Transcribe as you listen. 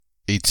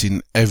It's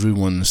in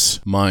everyone's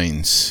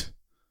minds.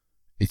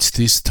 It's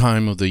this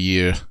time of the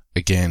year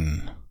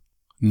again.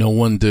 No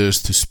one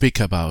dares to speak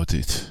about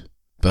it,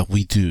 but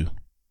we do.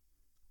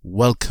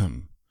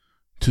 Welcome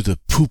to the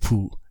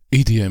Poopoo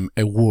EDM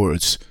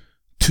Awards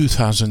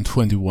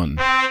 2021.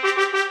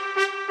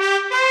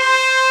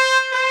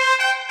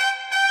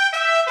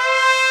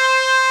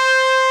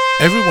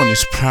 Everyone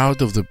is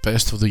proud of the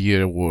Best of the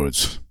Year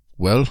awards.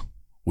 Well,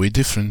 we're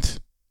different.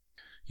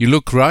 You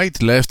look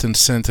right, left and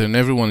center and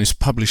everyone is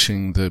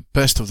publishing the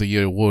Best of the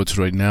Year awards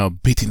right now,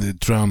 beating the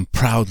drum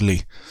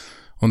proudly.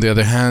 On the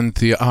other hand,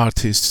 the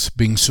artists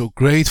being so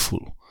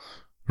grateful,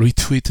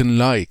 retweet and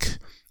like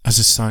as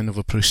a sign of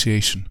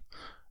appreciation.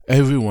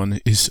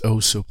 Everyone is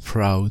also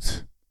proud.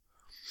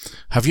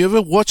 Have you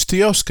ever watched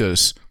the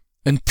Oscars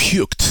and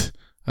puked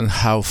on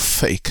how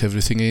fake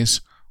everything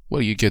is?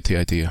 Well, you get the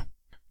idea.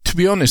 To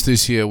be honest,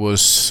 this year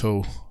was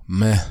so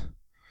meh.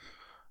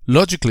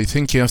 Logically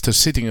thinking, after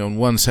sitting on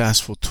one's ass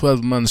for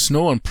 12 months,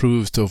 no one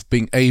proved of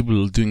being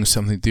able doing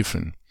something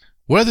different.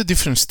 Were there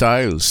different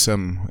styles,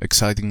 some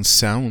exciting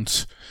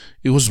sounds?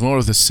 It was more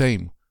of the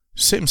same.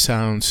 Same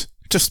sounds,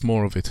 just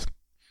more of it.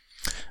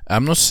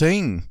 I'm not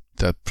saying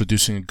that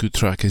producing a good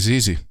track is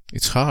easy.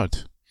 It's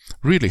hard.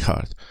 Really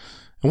hard.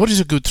 And what is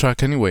a good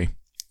track anyway?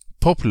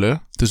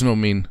 Popular does not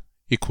mean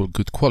equal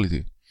good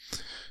quality.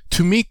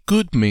 To me,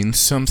 good means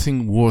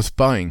something worth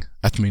buying,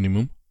 at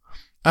minimum.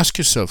 Ask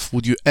yourself,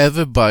 would you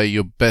ever buy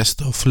your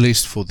best of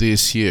list for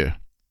this year?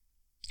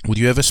 Would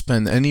you ever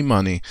spend any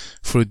money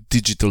for a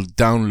digital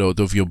download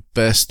of your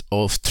best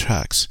of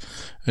tracks?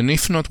 And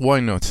if not, why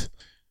not?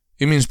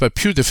 It means by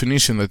pure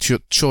definition that your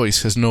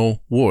choice has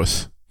no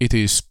worth. It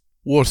is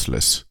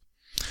worthless.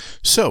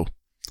 So,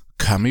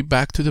 coming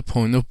back to the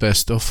point of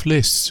best of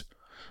lists.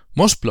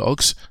 Most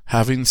blogs,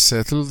 having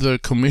settled their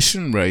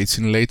commission rates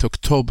in late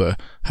October,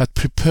 had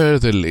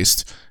prepared their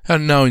list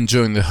and are now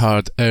enjoying the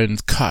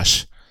hard-earned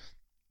cash.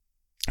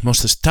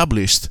 Most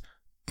established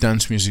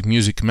dance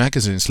music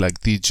magazines like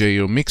DJ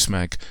or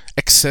Mixmag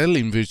excel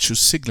in virtue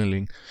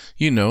signaling.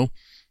 You know,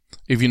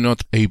 if you're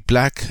not a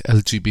black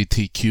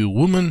LGBTQ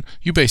woman,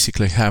 you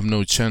basically have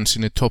no chance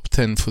in a top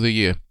 10 for the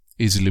year.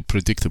 Easily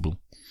predictable.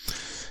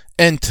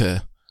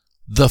 Enter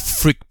the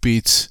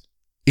Freakbeats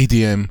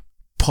EDM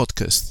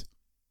podcast.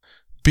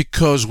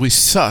 Because we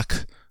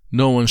suck,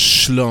 no one's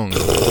schlong.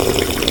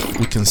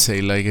 We can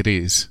say like it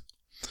is.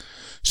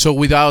 So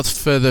without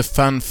further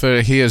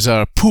fanfare, here's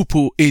our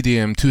Poopoo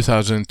EDM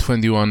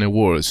 2021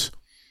 awards.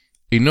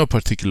 In no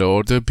particular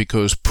order,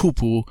 because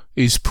Poopoo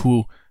is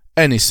poo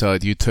any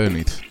side you turn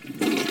it.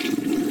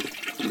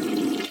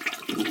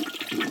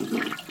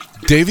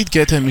 David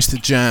Guetta and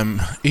Mr. Jam,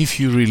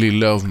 If You Really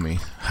Love Me,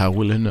 How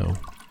Will I Know?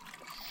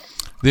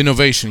 The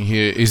innovation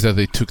here is that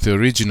they took the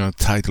original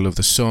title of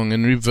the song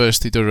and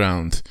reversed it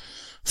around.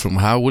 From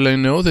How Will I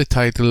Know, they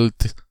titled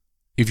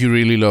If You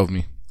Really Love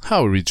Me.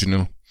 How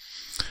original.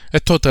 A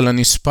total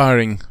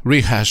uninspiring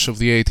rehash of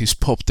the 80s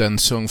pop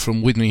dance song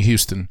from Whitney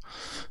Houston.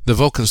 The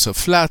vocals are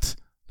flat,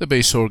 the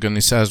bass organ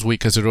is as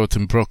weak as a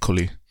rotten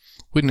broccoli.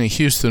 Whitney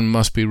Houston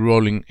must be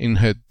rolling in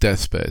her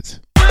deathbed.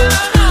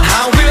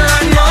 How will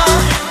I know?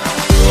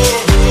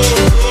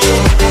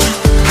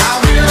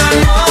 How will I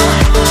know?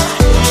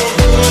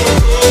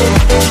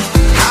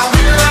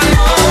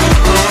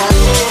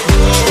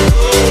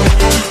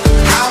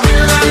 How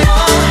will I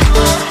know?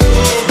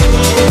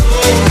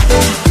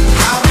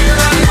 How will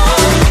I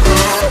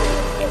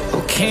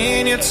know?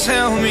 Can you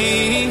tell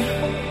me?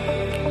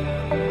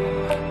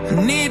 I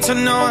need to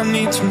know, I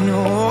need to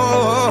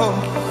know.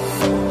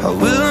 How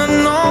will I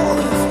know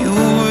if you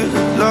would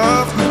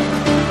love me?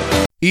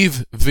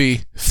 Eve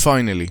V,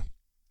 finally.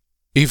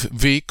 Eve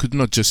V could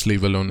not just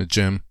leave alone a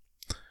gem.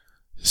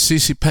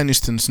 C.C.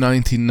 Peniston's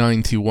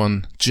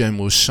 1991 gem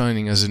was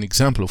shining as an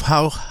example of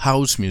how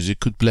house music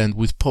could blend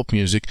with pop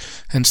music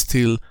and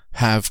still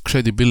have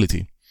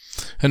credibility.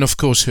 And of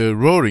course her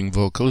roaring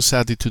vocals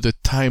added to the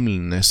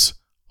timeliness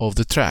of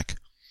the track.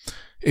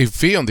 If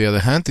V, on the other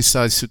hand,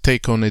 decides to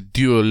take on a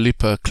Dua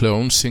Lipa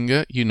clone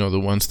singer, you know,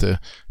 the ones, the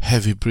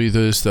heavy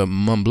breathers that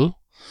mumble,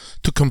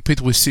 to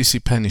compete with C.C.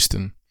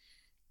 Peniston.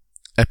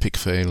 Epic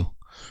fail.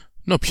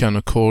 No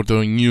piano chord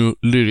or new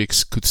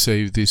lyrics could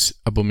save this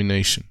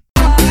abomination.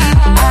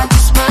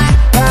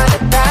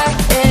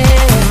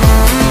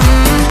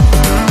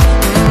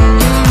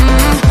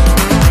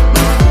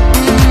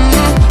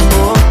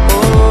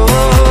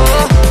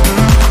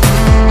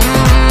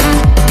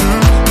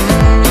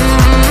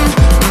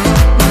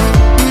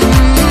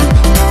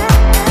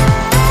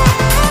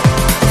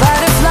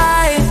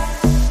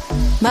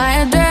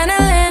 My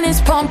adrenaline is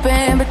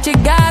pumping, but you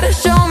gotta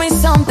show me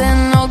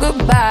something. No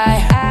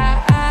goodbye,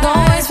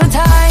 don't waste my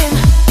time.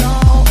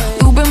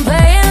 You've been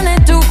playing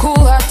it too cool,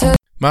 hard to.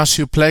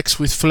 Marciuplex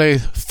with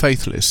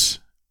Faithless.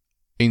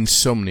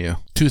 Insomnia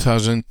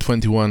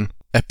 2021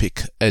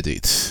 epic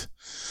edit.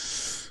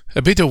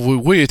 A bit of a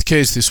weird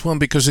case this one,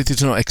 because it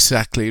is not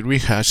exactly a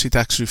rehash, it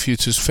actually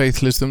features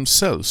Faithless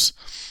themselves.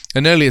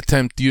 An early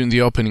attempt during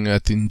the opening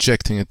at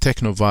injecting a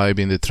techno vibe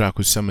in the track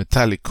with some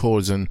metallic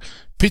chords and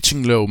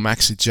Pitching low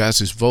Maxi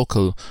Jazz's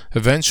vocal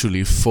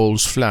eventually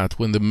falls flat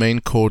when the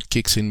main chord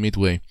kicks in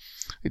midway.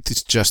 It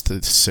is just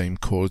the same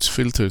chords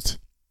filtered.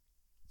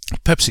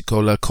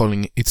 Pepsi-Cola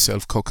calling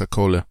itself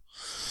Coca-Cola.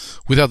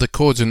 Without the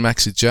chords and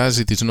Maxi Jazz,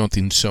 it is not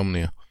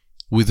Insomnia.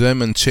 With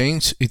them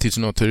unchanged, it is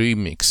not a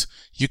remix.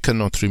 You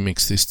cannot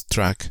remix this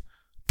track.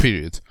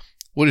 Period.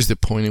 What is the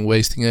point in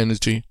wasting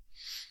energy?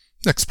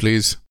 Next,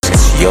 please.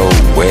 Yo,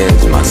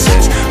 where's my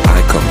sense?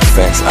 I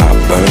confess I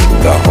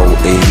burned the hole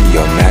in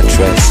your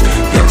mattress.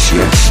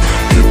 Yes,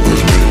 it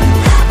was me.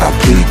 I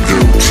plead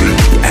guilty,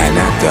 and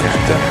after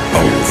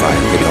if I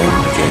could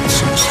only get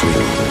some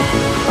sleep.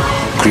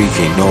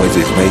 Creaky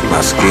noises make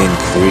my skin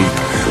creep.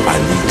 I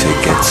need to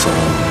get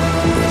some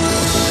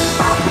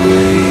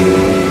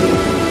sleep.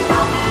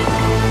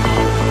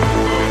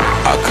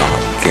 I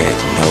can't get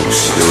no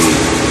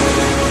sleep.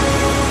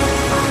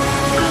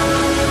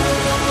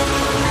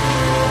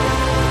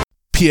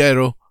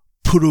 Piero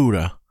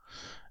Purura.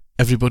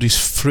 Everybody's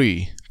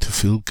free to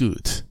feel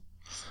good.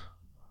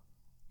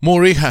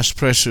 More rehash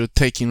pressure,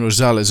 taking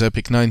Rosales'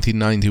 epic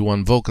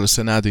 1991 vocals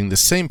and adding the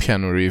same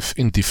piano riff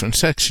in different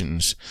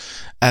sections.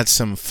 Add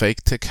some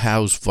fake tech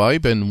house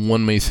vibe and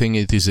one may think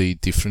it is a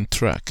different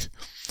track.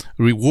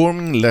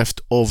 Rewarming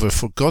leftover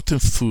forgotten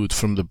food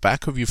from the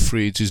back of your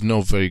fridge is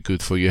not very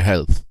good for your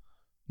health.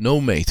 No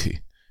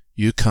matey,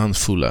 you can't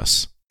fool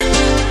us.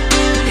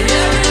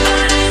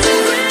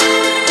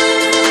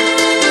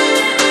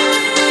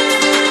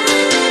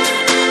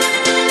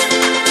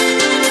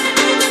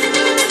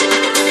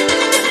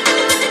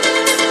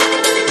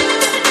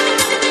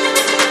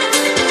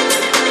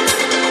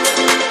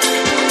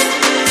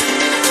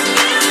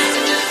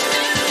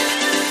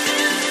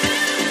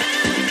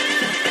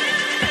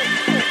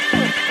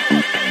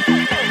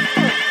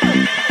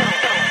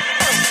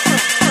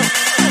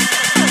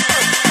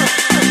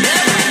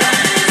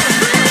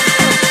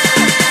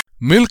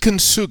 Milk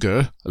and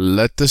Sugar,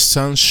 Let the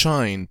Sun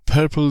Shine,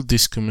 Purple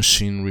Disco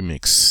Machine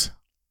remix.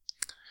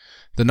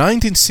 The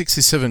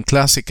 1967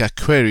 classic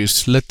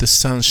Aquarius Let the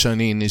Sun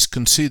Shine In is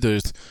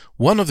considered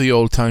one of the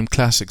all-time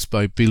classics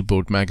by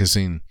Billboard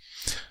magazine.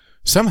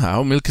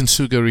 Somehow Milk and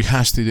Sugar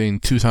rehashed it in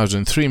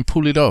 2003 and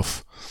pulled it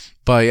off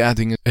by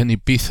adding an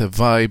Ibiza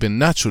vibe, and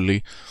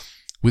naturally,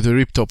 with a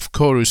ripped-off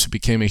chorus, it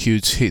became a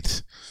huge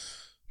hit.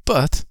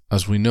 But,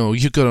 as we know,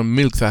 you gotta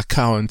milk that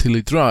cow until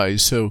it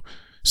dries, so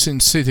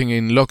since sitting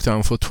in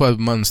lockdown for 12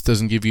 months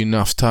doesn't give you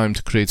enough time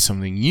to create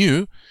something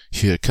new,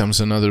 here comes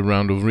another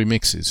round of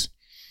remixes.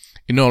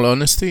 In all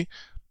honesty,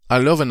 I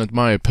love and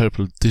admire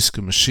Purple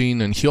Disco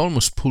Machine, and he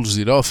almost pulls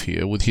it off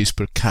here with his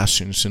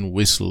percussions and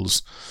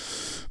whistles.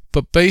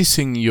 But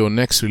basing your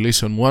next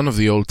release on one of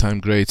the all-time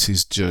greats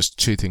is just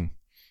cheating.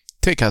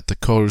 Take out the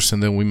chorus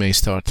and then we may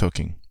start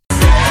talking.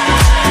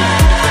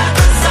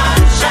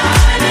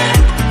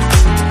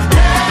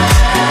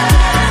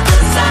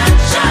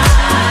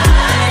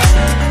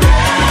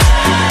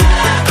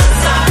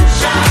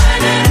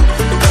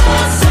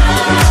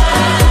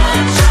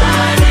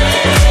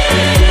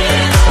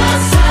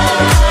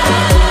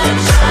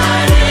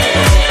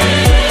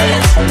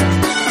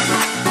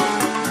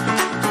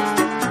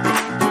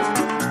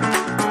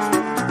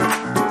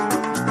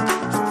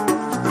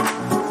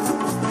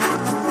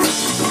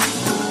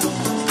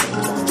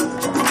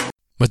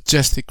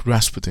 Majestic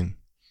Rasputin.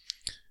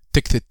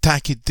 Take the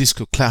tacky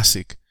disco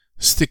classic,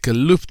 stick a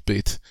looped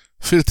bit,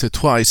 filter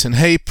twice, and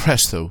hey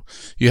presto,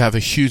 you have a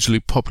hugely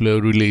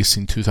popular release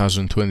in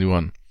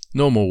 2021.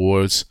 No more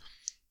words.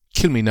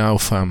 Kill me now,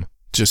 fam.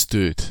 Just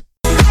do it.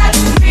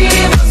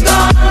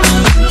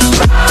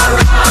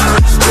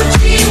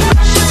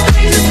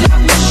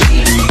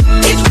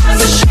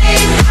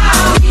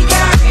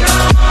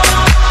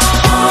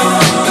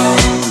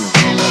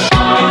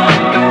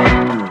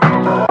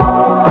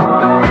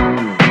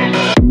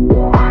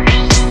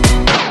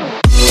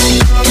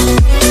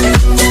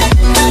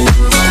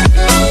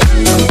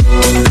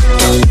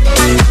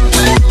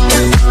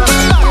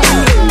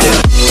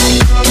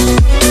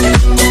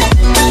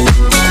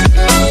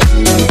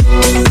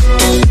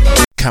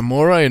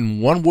 Camorra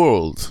in One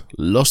World,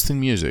 Lost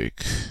in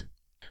Music.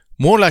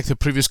 More like the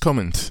previous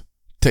comment.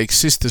 Take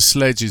Sister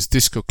Sledge's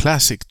disco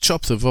classic,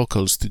 chop the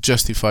vocals to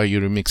justify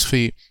your remix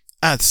fee,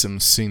 add some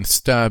synth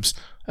stabs,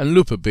 and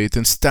loop a bit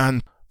and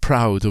stand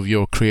proud of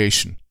your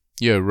creation.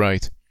 Yeah,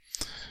 right.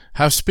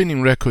 Have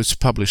Spinning Records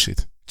publish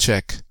it.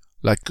 Check.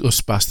 Like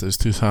Ghostbusters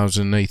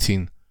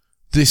 2018.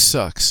 This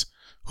sucks.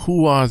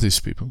 Who are these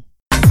people?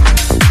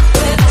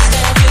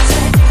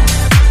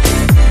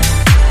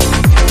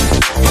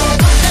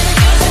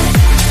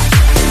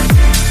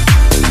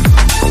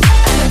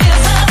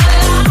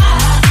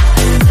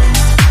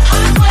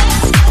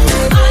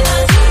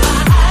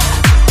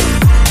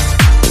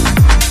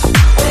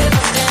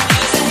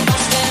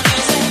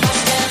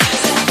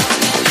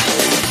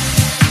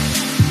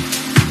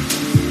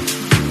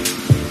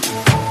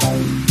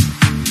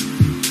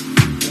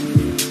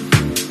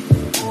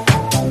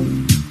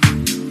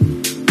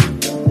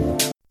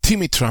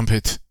 Timmy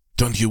Trumpet,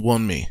 Don't You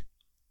Want Me?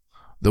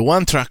 The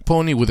one-track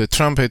pony with a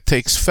trumpet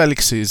takes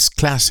Felix's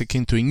classic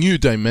into a new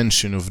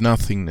dimension of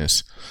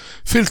nothingness.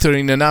 Filter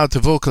in and out the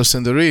vocals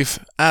and the riff,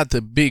 add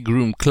the big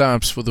room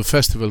claps for the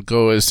festival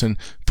goers, and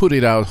put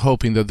it out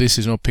hoping that this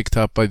is not picked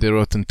up by the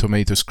Rotten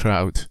Tomatoes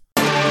crowd.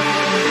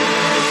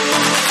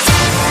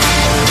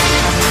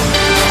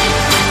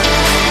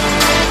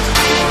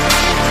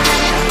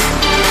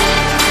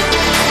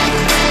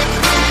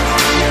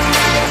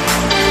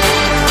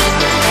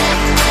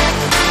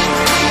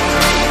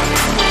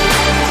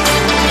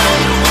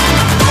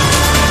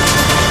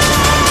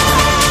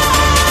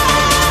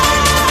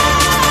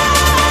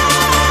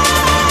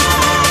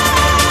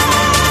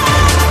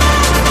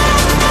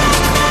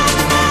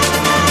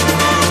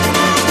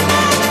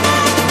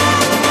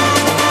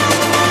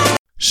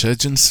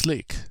 Sergeant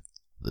Slick,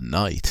 The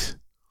Night.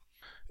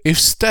 If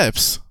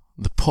Steps,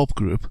 the pop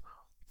group,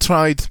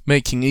 tried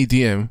making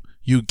EDM,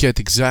 you get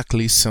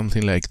exactly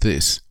something like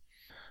this.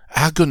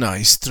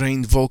 Agonized,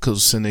 strained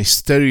vocals and a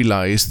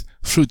sterilized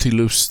Fruity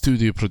Loops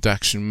studio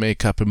production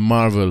make up a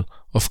marvel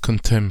of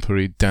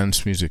contemporary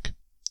dance music.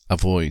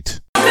 Avoid.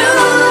 Through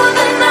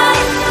the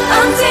night,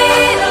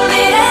 until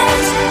it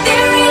ends,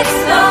 there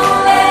is no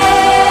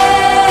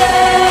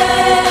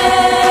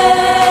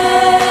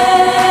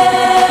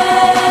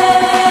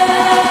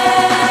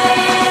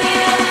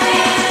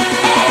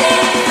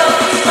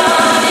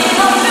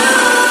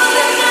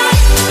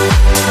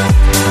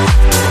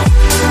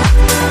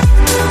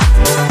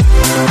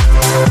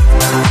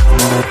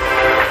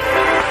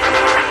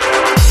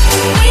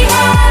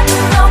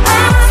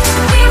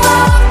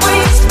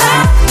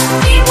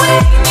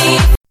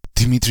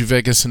Dimitri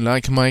Vegas and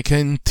Like Mike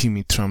and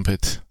Timmy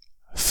Trumpet.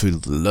 Feel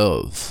the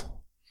love.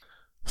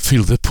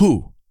 Feel the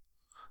poo.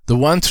 The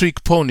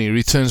one-trick pony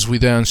returns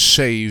with the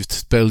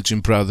unshaved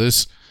Belgian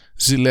brothers.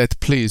 Zillette,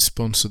 please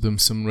sponsor them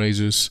some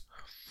razors.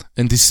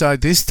 And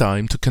decide this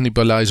time to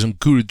cannibalize on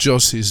Guru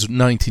Jossi's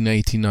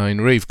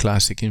 1989 rave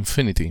classic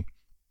Infinity.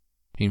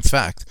 In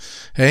fact,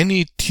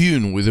 any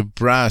tune with a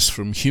brass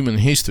from human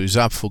history is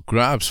up for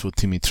grabs for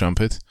Timmy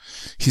Trumpet.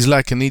 He's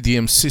like an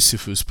EDM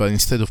Sisyphus, but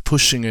instead of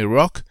pushing a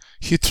rock,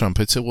 he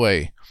trumpets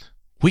away.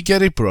 We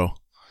get it, bro.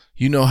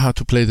 You know how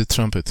to play the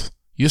trumpet.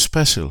 You're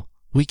special.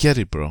 We get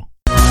it, bro.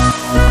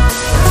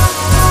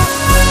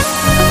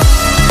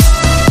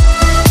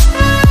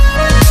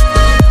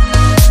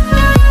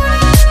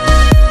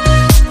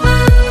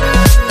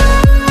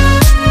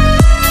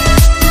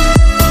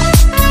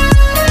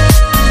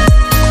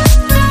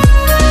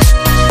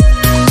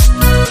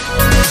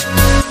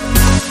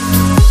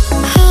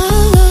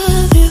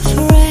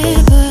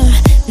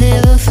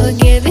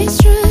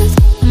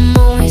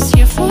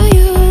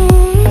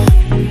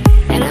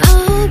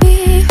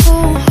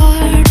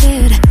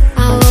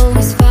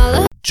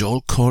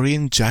 Corey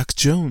and Jack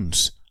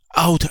Jones.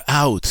 Out.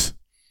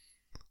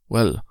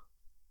 Well,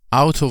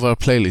 out of our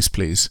playlist,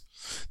 please.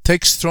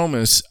 Take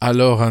Stromae's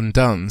Alors on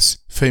Dance,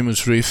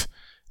 famous riff,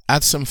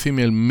 add some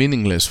female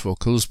meaningless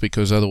vocals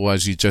because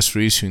otherwise you're just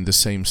reissuing the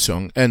same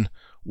song, and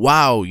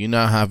wow, you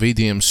now have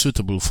EDM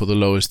suitable for the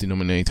lowest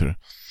denominator.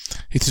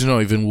 It is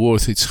not even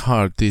worth its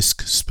hard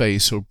disk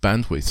space or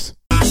bandwidth.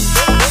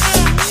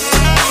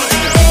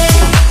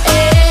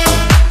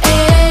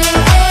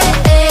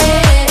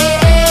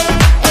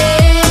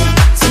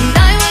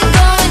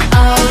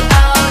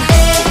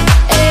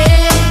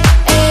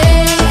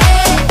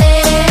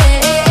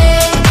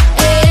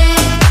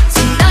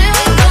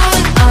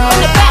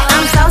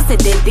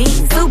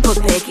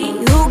 Super picky.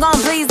 Who gon'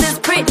 please this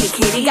pretty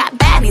kitty? Got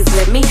baddies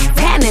with me,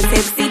 tan and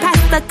tipsy. Pass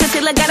the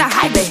concealer, gotta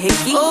hide the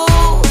hickey.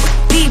 Ooh,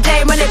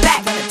 DJ run it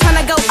back,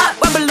 tryna go up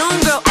where Balloon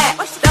Girl at.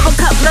 Double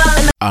cup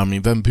love.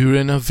 Armin van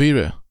Buuren and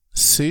Avira.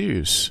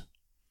 Serious.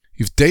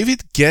 If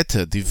David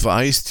Guetta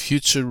devised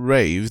future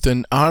rave,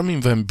 then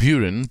Armin van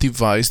Buuren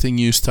devised a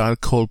new style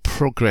called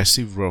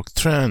progressive rock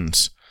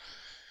trance.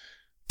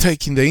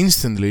 Taking the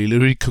instantly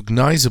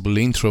recognizable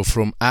intro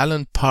from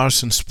Alan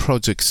Parsons'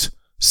 projects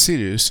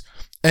Sirius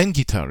and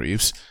guitar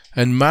riffs,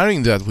 and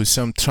marrying that with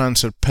some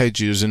trance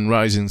arpeggios and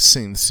rising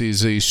synths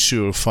is a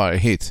surefire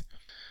hit.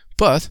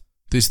 But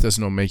this does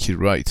not make it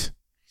right.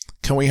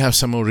 Can we have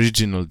some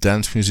original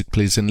dance music,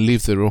 please, and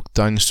leave the rock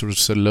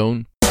dinosaurs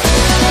alone?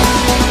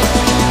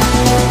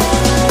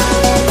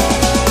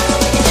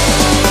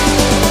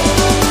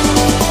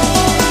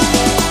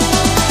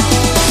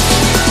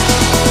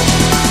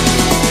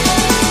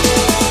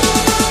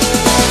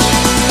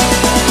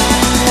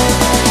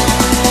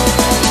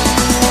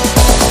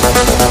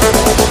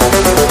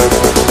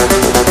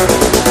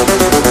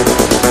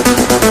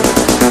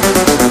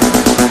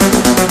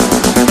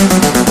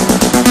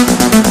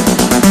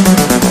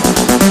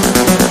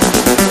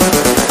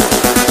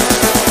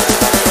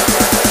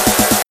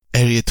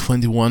 Area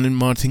 21 and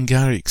Martin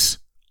Garrix.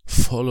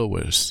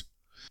 Followers.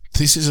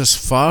 This is as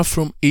far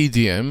from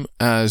EDM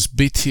as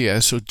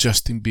BTS or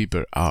Justin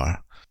Bieber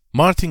are.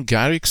 Martin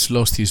Garrix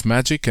lost his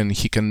magic and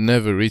he can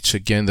never reach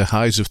again the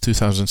highs of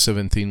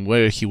 2017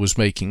 where he was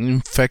making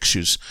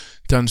infectious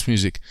dance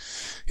music.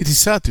 It is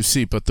sad to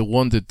see, but the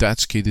wonder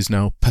Dutch kid is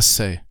now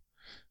passé.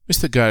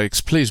 Mr.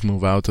 Garrix, please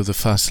move out of the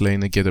fast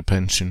lane and get a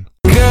pension.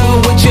 Girl,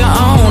 with your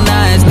own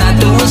eyes, not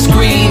through a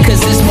screen,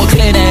 cause it's more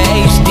clear than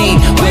HD,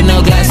 with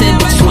no glass in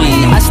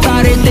between. I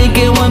started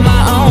thinking with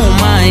my own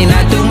mind,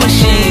 not through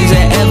machines,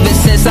 and ever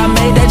since I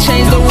made that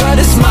change, the world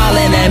is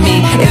smiling at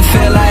me. It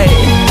feel like,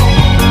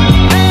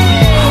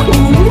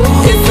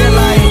 it feel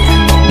like,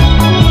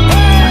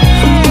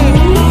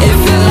 it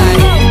feel like,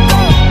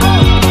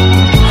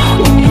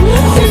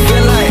 it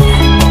feel like.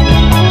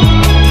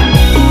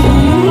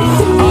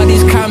 All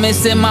these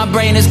comments in my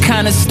brain is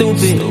kinda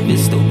stupid.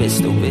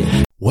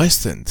 Stupid.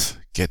 West End,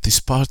 get this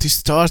party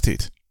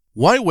started.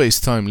 Why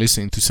waste time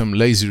listening to some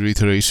lazy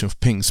reiteration of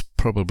Pink's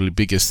probably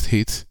biggest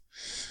hit?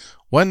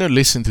 Why not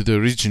listen to the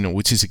original,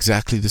 which is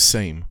exactly the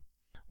same?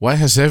 Why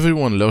has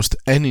everyone lost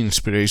any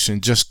inspiration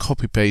and just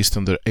copy-paste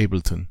on their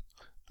Ableton?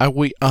 Are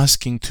we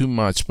asking too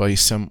much by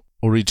some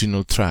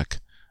original track?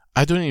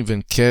 I don't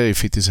even care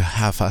if it is a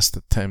half-assed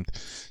attempt.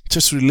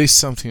 Just release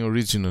something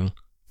original.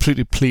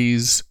 Pretty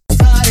please.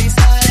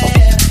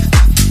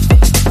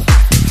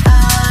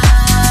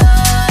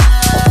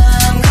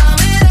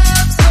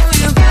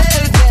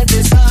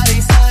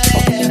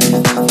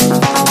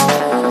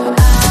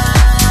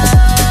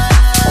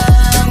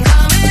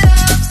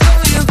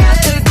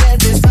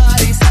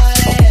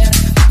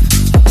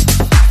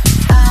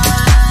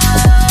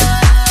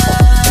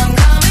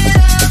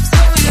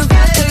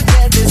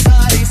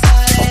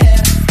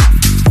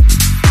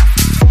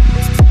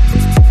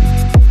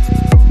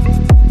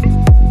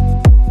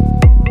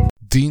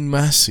 Dean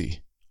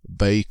Massey,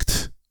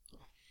 Baked.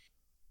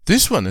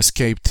 This one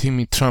escaped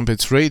Timmy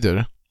Trumpet's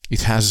radar.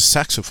 It has a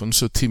saxophone,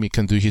 so Timmy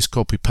can do his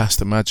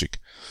copy-pasta magic.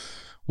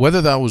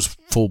 Whether that was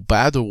for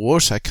bad or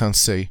worse, I can't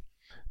say.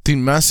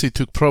 Dean Massey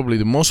took probably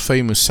the most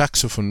famous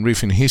saxophone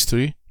riff in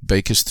history,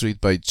 Baker Street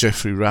by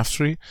Jeffrey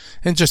Raftery,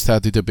 and just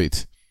added a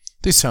bit.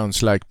 This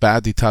sounds like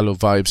bad Italo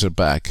vibes are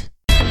back.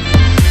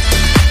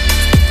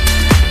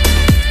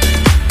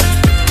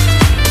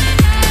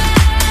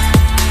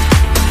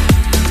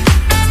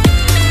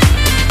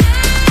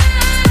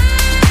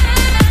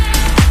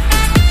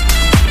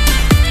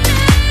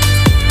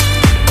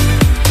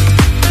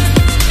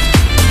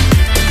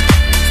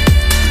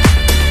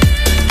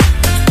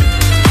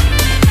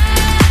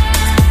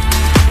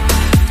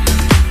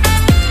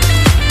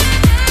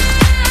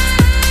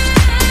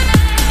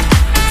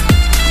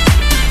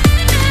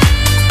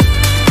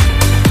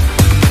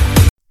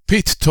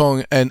 Pete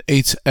Tong and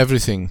It's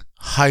Everything,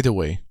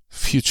 Hideaway,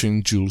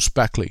 featuring Jules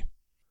Backley.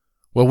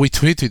 Well, we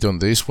tweeted on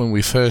this when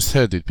we first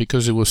heard it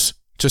because it was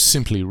just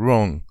simply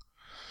wrong.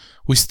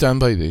 We stand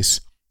by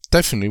this.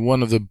 Definitely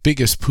one of the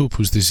biggest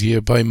poo-poos this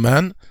year by a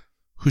man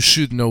who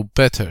should know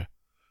better.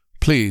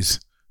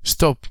 Please,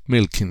 stop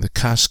milking the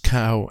cash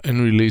cow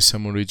and release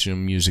some original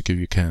music if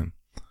you can.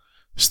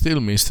 Still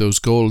miss those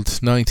gold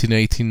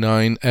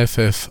 1989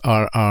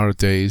 FFRR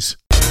days.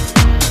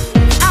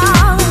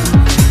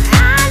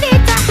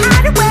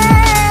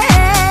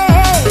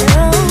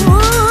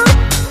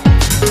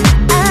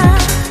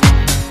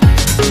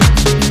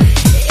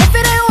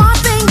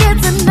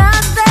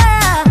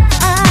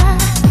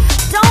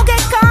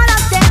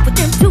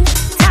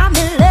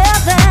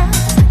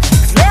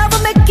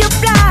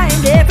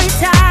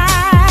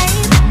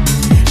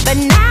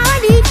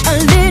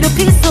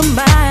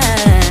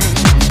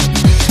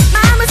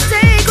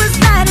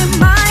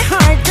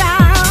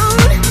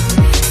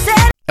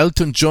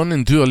 Elton John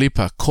and Dua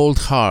Lipa, Cold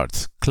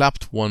Heart,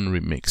 Clapped One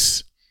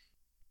remix.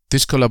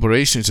 This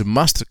collaboration is a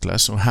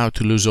masterclass on how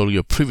to lose all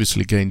your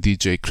previously gained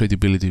DJ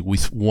credibility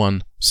with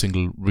one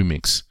single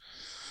remix.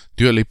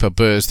 Dua Lipa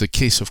bears the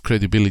case of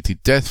credibility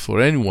death for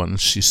anyone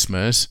she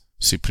smears,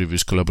 see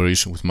previous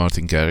collaboration with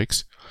Martin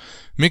Garrix.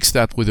 Mix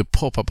that with a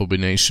pop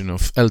abomination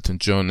of Elton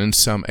John and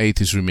some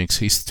 80s remix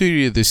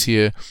hysteria this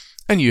year,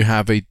 and you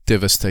have a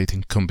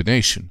devastating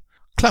combination.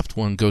 Clapped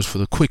One goes for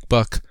the quick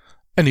buck,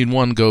 and in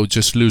one go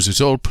just loses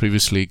all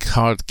previously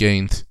hard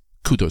gained.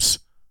 Kudos.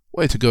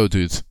 Way to go,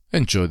 dude.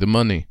 Enjoy the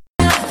money.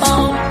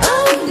 No.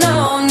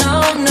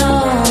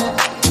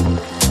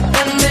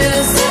 And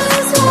this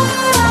is what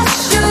I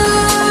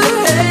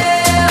should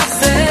have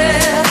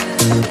said.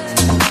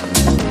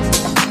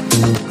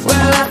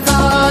 Well, I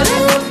thought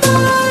it,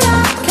 but I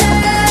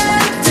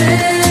kept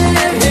it.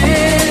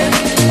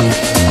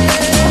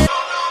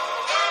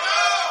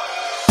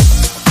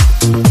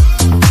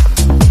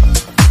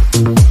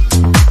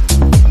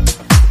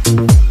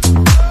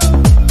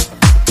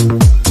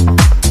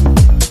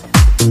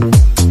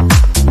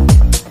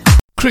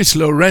 Chris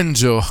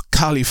Lorenzo,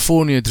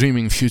 California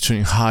Dreaming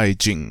featuring High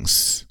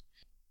Jinx.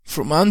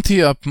 From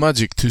anti-up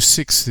magic to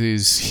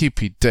 60s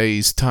hippie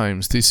days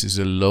times, this is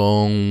a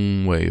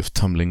long way of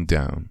tumbling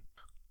down.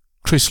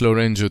 Chris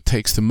Lorenzo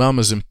takes the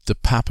Mamas and the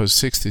Papas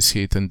 60s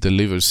hit and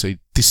delivers a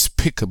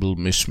despicable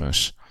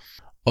mishmash.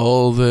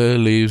 All the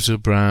leaves are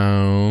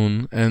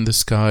brown and the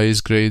sky is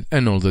grey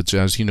and all the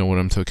jazz, you know what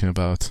I'm talking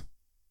about.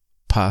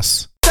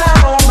 Pass.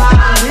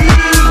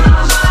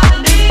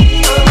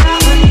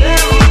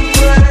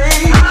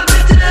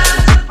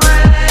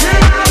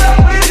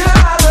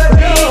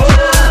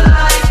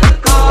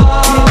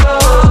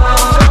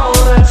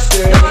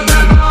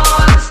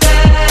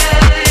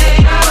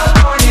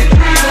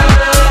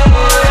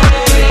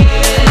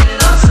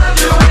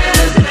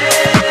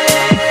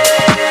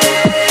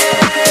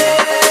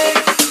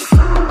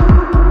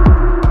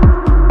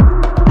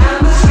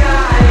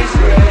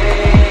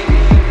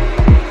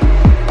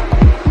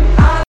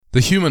 The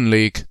Human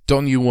League,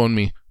 Don't You Want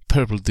Me,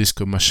 Purple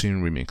Disco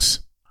Machine remix.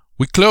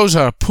 We close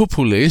our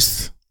Poopoo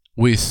list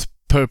with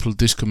Purple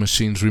Disco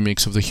Machine's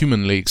remix of the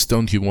Human League's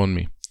Don't You Want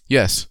Me.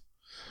 Yes,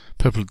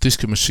 Purple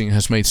Disco Machine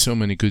has made so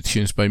many good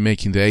tunes by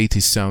making the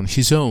 80s sound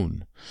his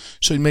own,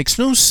 so it makes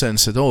no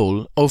sense at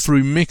all of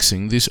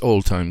remixing this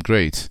all-time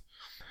great,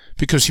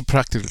 because he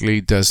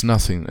practically does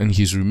nothing and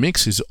his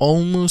remix is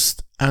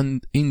almost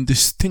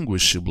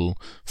indistinguishable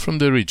from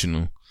the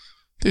original.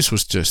 This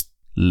was just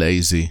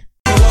lazy.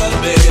 You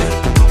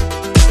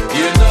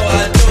know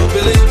I don't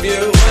believe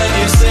you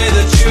when you say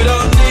that you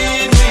don't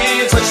need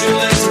me. Touch your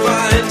legs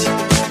find.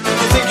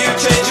 You think you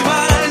change your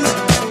mind?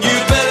 You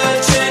better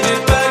change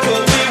it back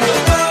or we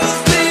will both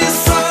be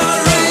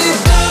sorry.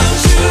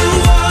 Don't you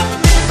want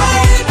me,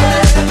 baby?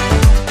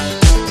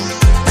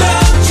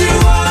 Don't you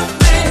want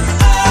me?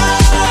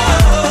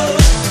 Oh,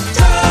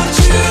 don't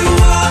you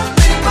want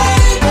me,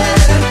 baby?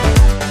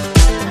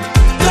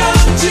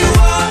 Don't you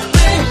want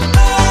me?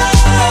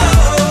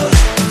 Oh.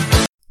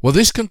 Well,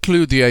 this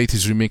concludes the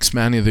 80s remix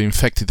mania that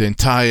infected the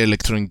entire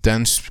electronic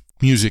dance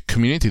music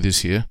community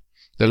this year.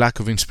 The lack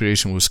of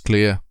inspiration was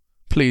clear.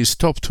 Please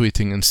stop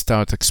tweeting and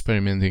start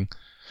experimenting.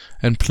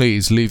 And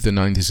please leave the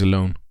 90s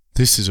alone.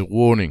 This is a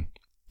warning.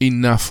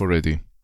 Enough already.